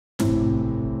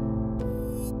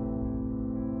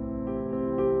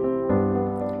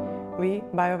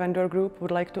BioVendor Group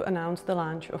would like to announce the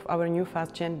launch of our new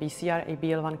fastGEN BCR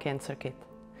ABL1 Cancer kit.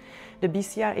 The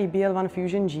BCR ABL1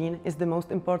 fusion gene is the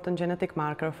most important genetic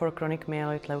marker for chronic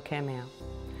myeloid leukemia.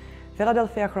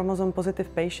 Philadelphia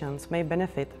chromosome-positive patients may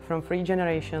benefit from 3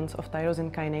 generations of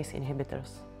tyrosine kinase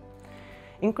inhibitors.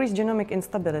 Increased genomic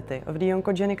instability of the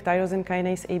oncogenic tyrosine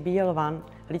kinase ABL1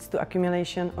 leads to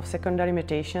accumulation of secondary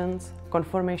mutations,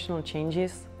 conformational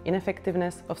changes,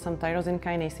 ineffectiveness of some tyrosine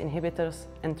kinase inhibitors,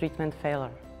 and treatment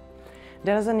failure.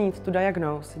 There is a need to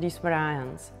diagnose these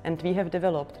variants, and we have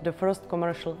developed the first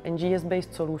commercial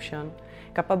NGS-based solution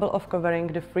capable of covering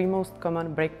the 3 most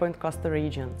common breakpoint cluster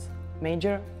regions: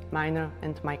 major, minor,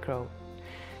 and micro.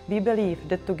 We believe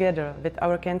that together with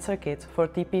our cancer kit for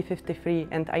TP53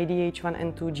 and IDH1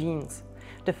 and 2 genes,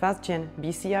 the fastGEN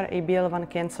BCR ABL1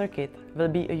 Cancer Kit will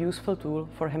be a useful tool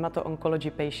for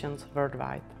hemato-oncology patients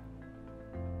worldwide.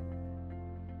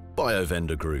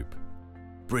 BioVendor Group,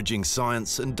 bridging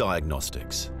science and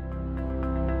diagnostics.